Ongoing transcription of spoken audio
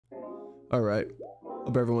Alright,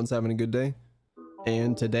 hope everyone's having a good day.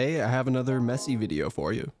 And today I have another Messi video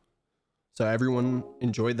for you. So everyone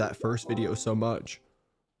enjoyed that first video so much.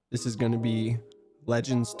 This is going to be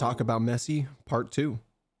Legends Talk About Messi Part 2.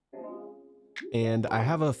 And I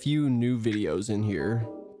have a few new videos in here.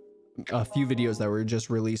 A few videos that were just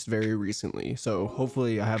released very recently. So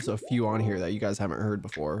hopefully I have a few on here that you guys haven't heard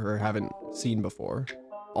before or haven't seen before.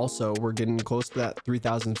 Also, we're getting close to that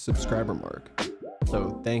 3,000 subscriber mark.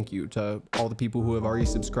 So thank you to all the people who have already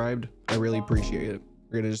subscribed. I really appreciate it.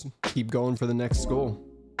 We're gonna just keep going for the next goal.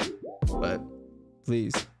 But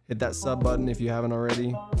please hit that sub button if you haven't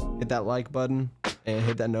already. Hit that like button and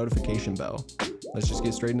hit that notification bell. Let's just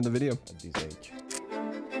get straight into the video. At this age,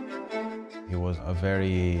 he was a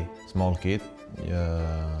very small kid. You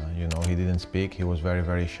know, he didn't speak. He was very,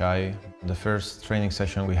 very shy. The first training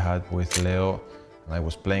session we had with Leo, I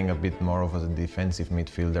was playing a bit more of a defensive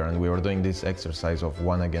midfielder, and we were doing this exercise of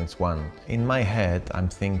 1 against 1. In my head, I'm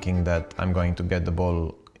thinking that I'm going to get the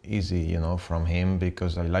ball easy, you know, from him,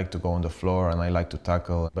 because I like to go on the floor and I like to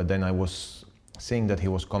tackle. But then I was seeing that he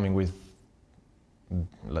was coming with,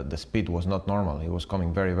 the speed was not normal. He was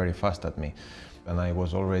coming very, very fast at me. And I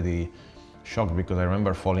was already shocked because I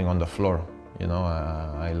remember falling on the floor. You know,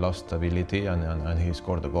 I lost stability and he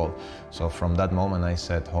scored the goal. So from that moment I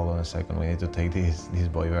said, hold on a second, we need to take this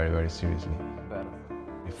boy very, very seriously.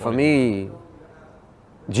 For me,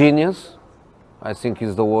 genius, I think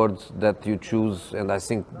is the word that you choose, and I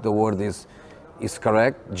think the word is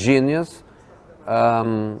correct, genius.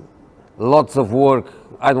 Lots of work,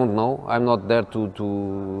 I don't know, I'm not there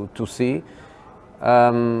to see.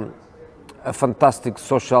 A fantastic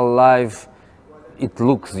social life, it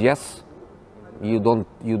looks, yes. You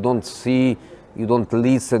don't see, you don't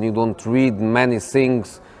listen, you don't read many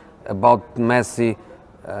things about Messi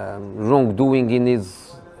wrongdoing in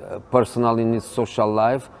his personal, in his social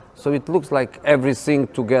life. So it looks like everything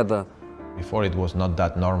together. Before it was not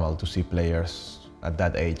that normal to see players at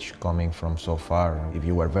that age coming from so far. If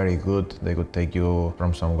you were very good, they could take you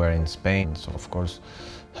from somewhere in Spain. So of course,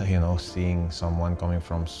 you know, seeing someone coming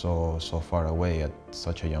from so far away at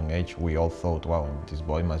such a young age, we all thought, wow, this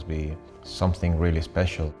boy must be something really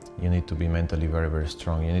special. You need to be mentally very, very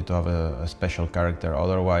strong. You need to have a special character,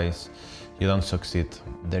 otherwise you don't succeed.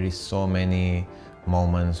 There is so many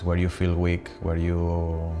moments where you feel weak, where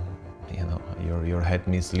you know, your head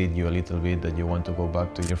mislead you a little bit, that you want to go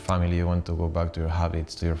back to your family, you want to go back to your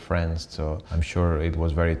habits, to your friends. So I'm sure it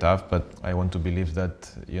was very tough, but I want to believe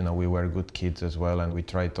that, you know, we were good kids as well, and we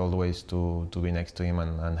tried always to be next to him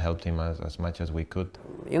and helped him as much as we could.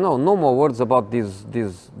 You know, no more words about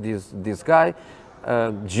this guy.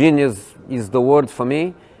 Genius is the word for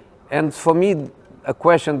me. And for me, a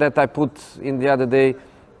question that I put in the other day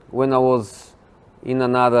when I was in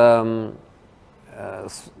another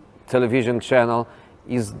television channel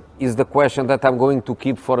is the question that I'm going to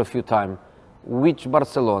keep for a few times. Which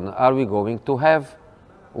Barcelona are we going to have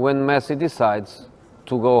when Messi decides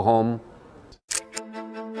to go home?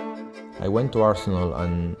 I went to Arsenal,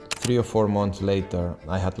 and 3 or 4 months later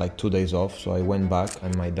I had like 2 days off, so I went back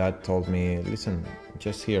and my dad told me, listen,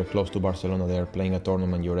 just here close to Barcelona they're playing a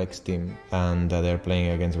tournament, your ex-team, and they're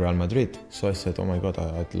playing against Real Madrid. So I said, oh my god,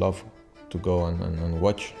 I'd love to go and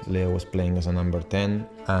watch. Leo was playing as a number 10,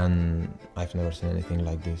 and I've never seen anything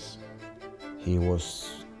like this. He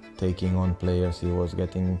was taking on players, he was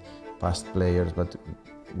getting past players, but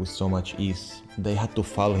with so much ease. They had to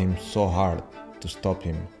foul him so hard to stop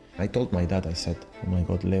him. I told my dad, I said, oh my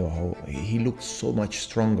god, Leo, he looks so much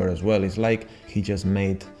stronger as well. It's like he just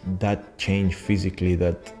made that change physically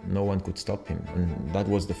that no one could stop him. And that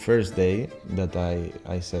was the first day that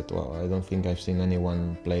I said, wow, I don't think I've seen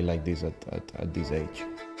anyone play like this at this age.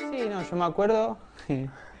 Sí, no, yo me acuerdo, yo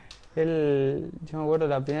me acuerdo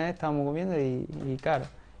la primera vez estábamos comiendo y claro,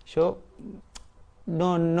 yo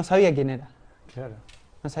no sabía quién era. Claro.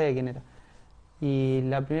 No sabía quién era. Y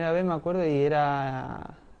la primera vez me acuerdo y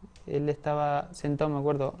era... Él estaba sentado, me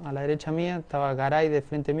acuerdo, a la derecha mía, estaba Garay de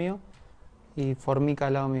frente mío y Formica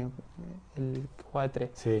al lado mío, el que juega de 3.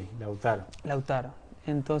 Sí, Lautaro. Lautaro.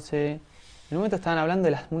 Entonces, en un momento estaban hablando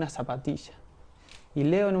de unas zapatillas. Y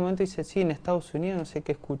Leo en un momento dice, sí, en Estados Unidos no sé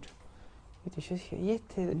qué escucho. ¿Viste? Yo dije, ¿y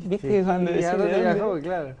este? ¿Viste cuando decía de dónde?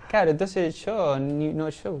 Claro. Claro, entonces yo no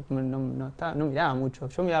miraba mucho.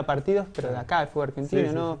 Yo miraba partidos, pero de acá, de fútbol argentino,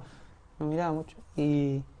 sí, no miraba mucho.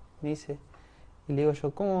 Y me dice... Y le digo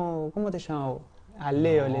yo, ¿cómo te llamas vos? A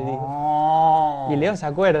Leo le digo. Y Leo se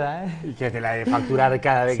acuerda, ¿eh? Y que te la de facturar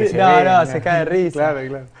cada vez sí, que se ve. No, se cae de risa. Claro,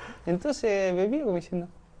 claro. Entonces me vio como diciendo,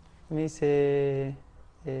 me dice,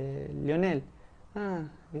 Lionel. Ah,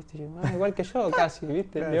 ¿viste? Yo, igual que yo casi,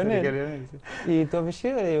 ¿viste? Claro, Lionel. Lionel sí. Y tu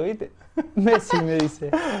apellido le digo, ¿viste? Messi me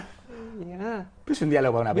dice. Y, ah, Pero es un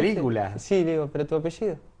diálogo para una ¿viste? película. Sí, le digo, pero tu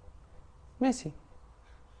apellido. Messi.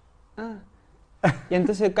 Ah. Y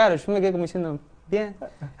entonces, claro, yo me quedé como diciendo, bien.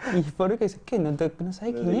 Y por qué dice, ¿qué? ¿No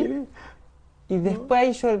sabés quién es? Y después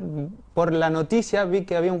ahí yo, por la noticia, vi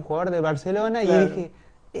que había un jugador de Barcelona y dije,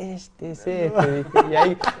 este es este. Dije. Y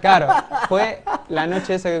ahí, claro, fue la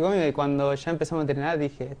noche esa que comí y cuando ya empezamos a entrenar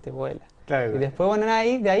dije, este vuela. Claro. Y después, bueno, de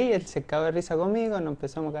ahí él se cagó de risa conmigo, nos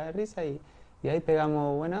empezamos a caer de risa y ahí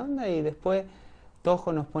pegamos buena onda y después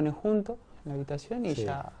Tojo nos pone juntos en la habitación y Sí.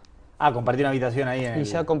 ya... Ah, compartí una habitación ahí en Y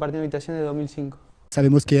ya compartí una habitación de 2005.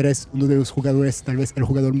 Sabemos que eres uno de los jugadores, tal vez el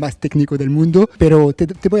jugador más técnico del mundo, pero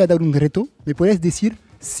te voy a dar un reto. ¿Me puedes decir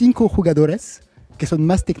 5 jugadores que son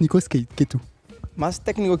más técnicos que tú? Más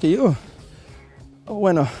técnico que yo.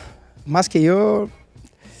 Bueno, más que yo,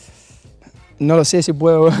 no lo sé si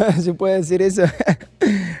puedo, si puedo decir eso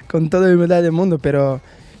con toda la humildad del mundo, pero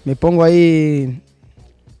me pongo ahí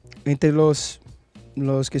entre los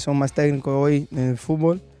que son más técnicos hoy en el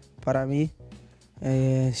fútbol, para mí.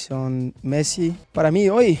 Son Messi. Para mí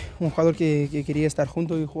hoy, un jugador que quería estar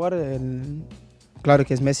junto y jugar, claro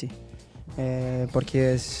que es Messi.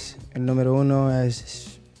 Porque es el número 1,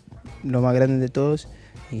 es lo más grande de todos.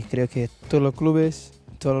 Y creo que todos los clubes,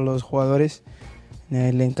 todos los jugadores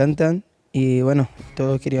le encantan. Y bueno,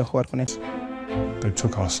 todos querían jugar con él. They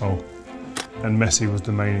took our soul. And Messi was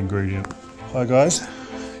the main ingredient. Hi guys.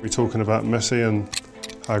 We're talking about Messi and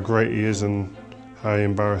how great he is and how he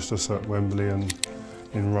embarrassed us at Wembley and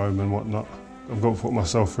in Rome and whatnot. I've got to put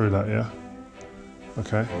myself through that, yeah?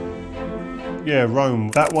 Okay. Yeah, Rome,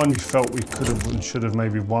 that one you felt we could have and should have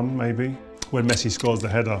maybe won, maybe. When Messi scores the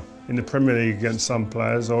header. In the Premier League against some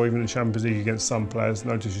players, or even the Champions League against some players,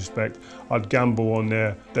 no disrespect, I'd gamble on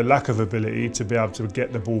their lack of ability to be able to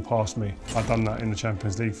get the ball past me. I'd done that in the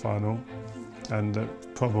Champions League final, and the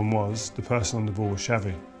problem was the person on the ball was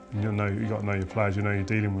Xavi. You got to know your players, you know you're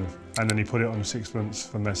dealing with. And then he put it on sixpence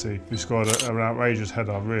for Messi, who scored an outrageous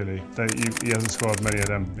header, really. He hasn't scored many of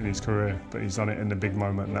them in his career, but he's done it in the big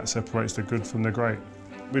moment, and that separates the good from the great.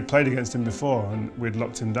 We'd played against him before, and we'd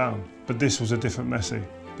locked him down. But this was a different Messi.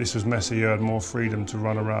 This was Messi who had more freedom to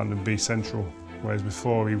run around and be central, whereas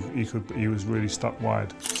before he was really stuck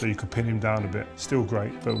wide, so you could pin him down a bit. Still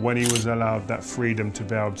great, but when he was allowed that freedom to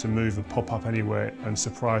be able to move and pop up anywhere and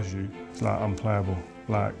surprise you, it's like unplayable.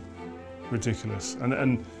 Like, ridiculous.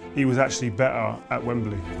 And he was actually better at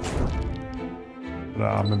Wembley.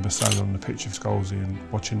 I remember standing on the pitch of Scholesy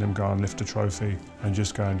and watching them go and lift a trophy and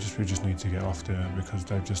just going, we just need to get off there because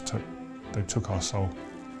they took our soul.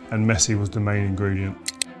 And Messi was the main ingredient.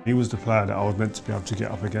 He was the player that I was meant to be able to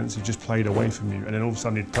get up against. He just played away from you and then all of a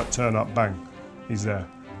sudden he'd turn up, bang, he's there.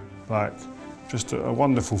 Like, just a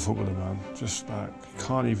wonderful footballer, man. Just like,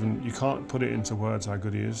 you can't put it into words how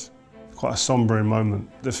good he is. Quite a sombering moment.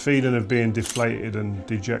 The feeling of being deflated and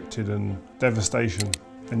dejected and devastation,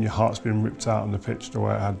 and your heart's been ripped out on the pitch the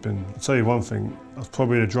way it had been. I'll tell you one thing, I was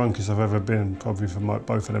probably the drunkest I've ever been, probably for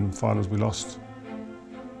both of them finals we lost.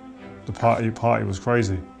 The party was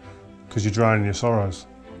crazy, because you're drowning your sorrows.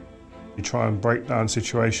 You try and break down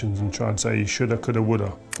situations and try and say you shoulda, coulda,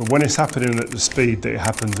 woulda. But when it's happening at the speed that it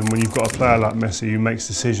happens, and when you've got a player like Messi who makes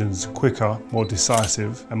decisions quicker, more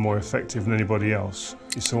decisive and more effective than anybody else,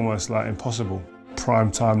 it's almost like impossible.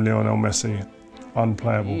 Prime time Lionel Messi,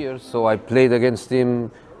 unplayable. Years, so I played against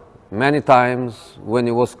him many times when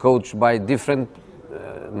he was coached by different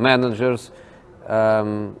managers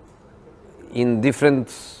in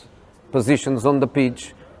different positions on the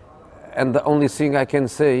pitch. And the only thing I can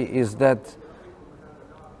say is that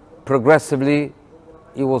progressively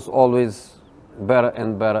he was always better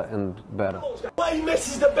and better and better. Why Messi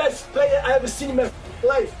is the best player I ever seen in my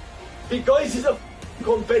life? Because he's a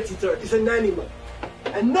competitor, he's an animal.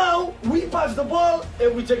 And now we pass the ball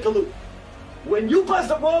and we take a look. When you pass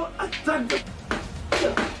the ball, attack the...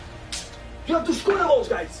 You have to score the goals,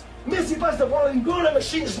 guys. Messi passed the ball and goal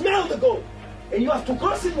machine smell the goal. And you have to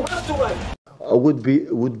cross it, you have to run.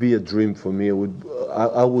 Would be a dream for me.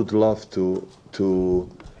 I would love to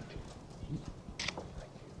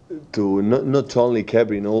not only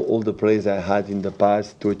carry all the players I had in the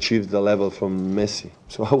past to achieve the level from Messi.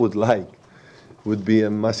 So I would be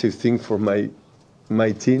a massive thing for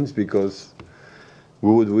my teams because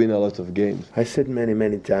we would win a lot of games. I said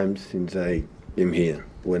many times since I am here.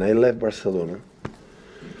 When I left Barcelona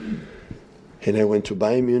and I went to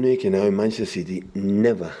Bayern Munich and now in Manchester City,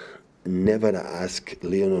 never asked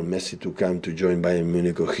Lionel Messi to come to join Bayern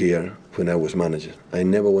Munich or here when I was manager. I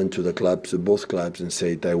never went to the clubs, both clubs, and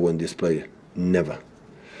said I want this player. Never.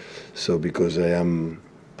 So because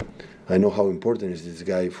I know how important is this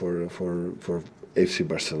guy for FC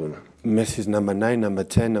Barcelona. Messi's number 9, number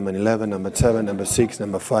 10, number 11, number 7, number 6,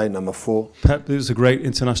 number 5, number 4. Pep, it was a great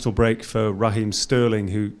international break for Raheem Sterling,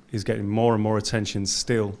 who is getting more and more attention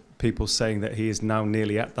still. People saying that he is now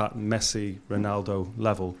nearly at that Messi, Ronaldo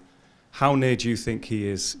level. How near do you think he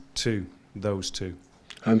is to those two?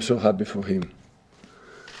 I'm so happy for him,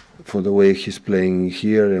 for the way he's playing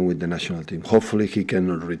here and with the national team. Hopefully he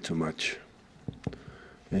cannot read too much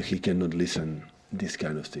and he cannot listen these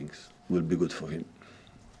kind of things. Will be good for him.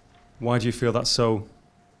 Why do you feel that's so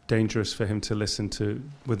dangerous for him to listen to?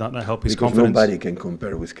 Would that not help his Because confidence? nobody can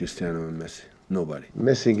compare with Cristiano and Messi. Nobody.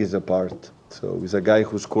 Messi is a part. So he's a guy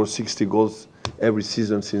who scores 60 goals every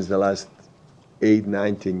season since the last 8,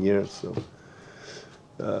 9, 10 years. So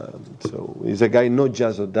he's a guy not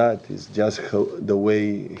just of that, it's just the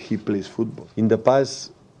way he plays football. In the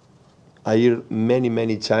past, I hear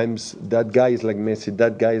many times, that guy is like Messi,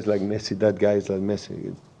 that guy is like Messi, that guy is like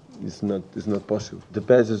Messi. It's not possible. The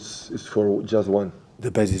best is for just one.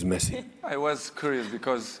 The best is Messi. I was curious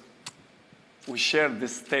because we shared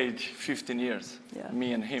this stage 15 years,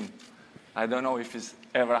 me and him. I don't know if it's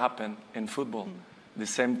ever happened in football. The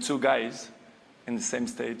same two guys in the same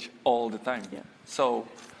stage all the time. So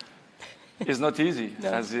it's not easy,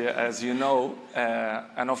 as you know.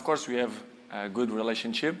 And of course, we have a good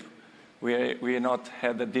relationship. We not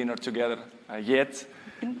had a dinner together yet,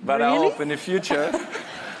 but Really? I hope in the future.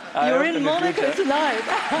 You're in Monaco tonight.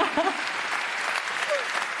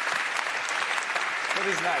 But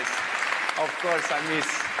it's nice. Of course,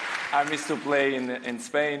 I miss to play in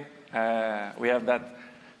Spain. We have that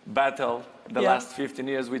battle the last 15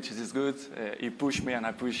 years, which is good. He pushed me and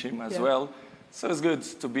I push him as well. So it's good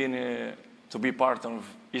to be part of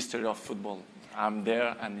history of football. I'm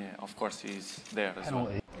there, and of course he's there as well.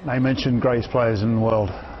 They mentioned greatest players in the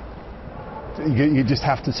world. You just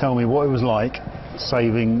have to tell me what it was like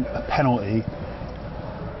saving a penalty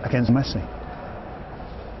against Messi.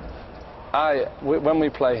 When we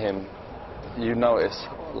play him, you notice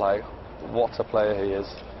like what a player he is.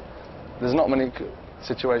 There's not many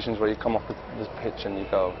situations where you come off the pitch and you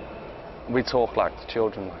go, we talk like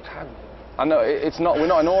children, like how. I know it's not. We're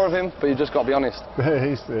not in awe of him, but you just got to be honest.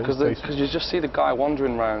 Because you just see the guy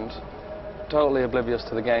wandering around, totally oblivious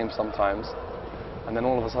to the game sometimes, and then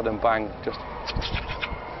all of a sudden, bang, just,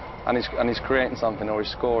 and he's creating something or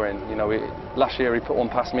he's scoring. You know, last year he put one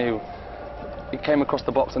past me. He came across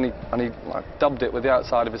the box and he like, dubbed it with the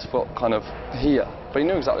outside of his foot, kind of here, but he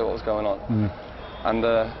knew exactly what was going on. And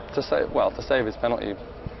to save his penalty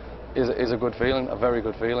is a good feeling, a very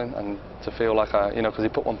good feeling, and to feel like you know, because he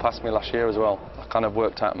put one past me last year as well. I kind of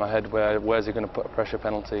worked out in my head where's he going to put a pressure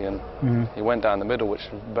penalty, and he went down the middle, which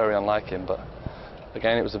was very unlike him. But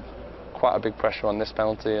again, it was quite a big pressure on this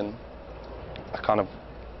penalty, and I kind of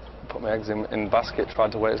put my eggs in the basket,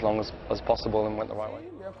 tried to wait as long as possible, and went the right way.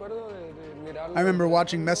 I remember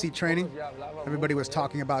watching Messi training. Everybody was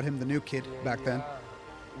talking about him, the new kid, back then.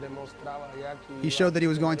 He showed that he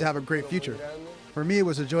was going to have a great future. For me, it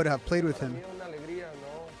was a joy to have played with him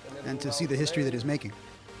and to see the history that he's making.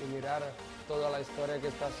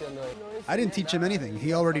 I didn't teach him anything.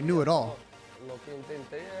 He already knew it all.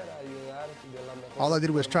 All I did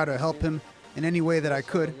was try to help him in any way that I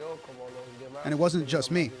could. And it wasn't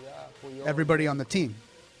just me. Everybody on the team,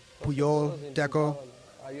 Puyol, Deco,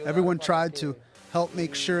 everyone tried to help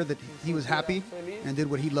make sure that he was happy and did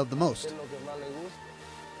what he loved the most.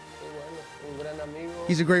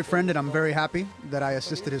 He's a great friend, and I'm very happy that I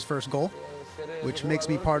assisted his first goal, which makes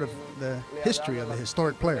me part of the history of a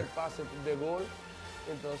historic player.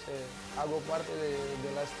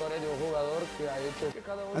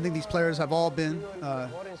 I think these players have all been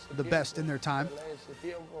the best in their time.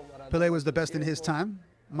 Pelé was the best in his time,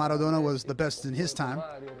 Maradona was the best in his time,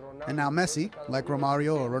 and now Messi, like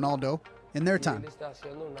Romario or Ronaldo, in their time.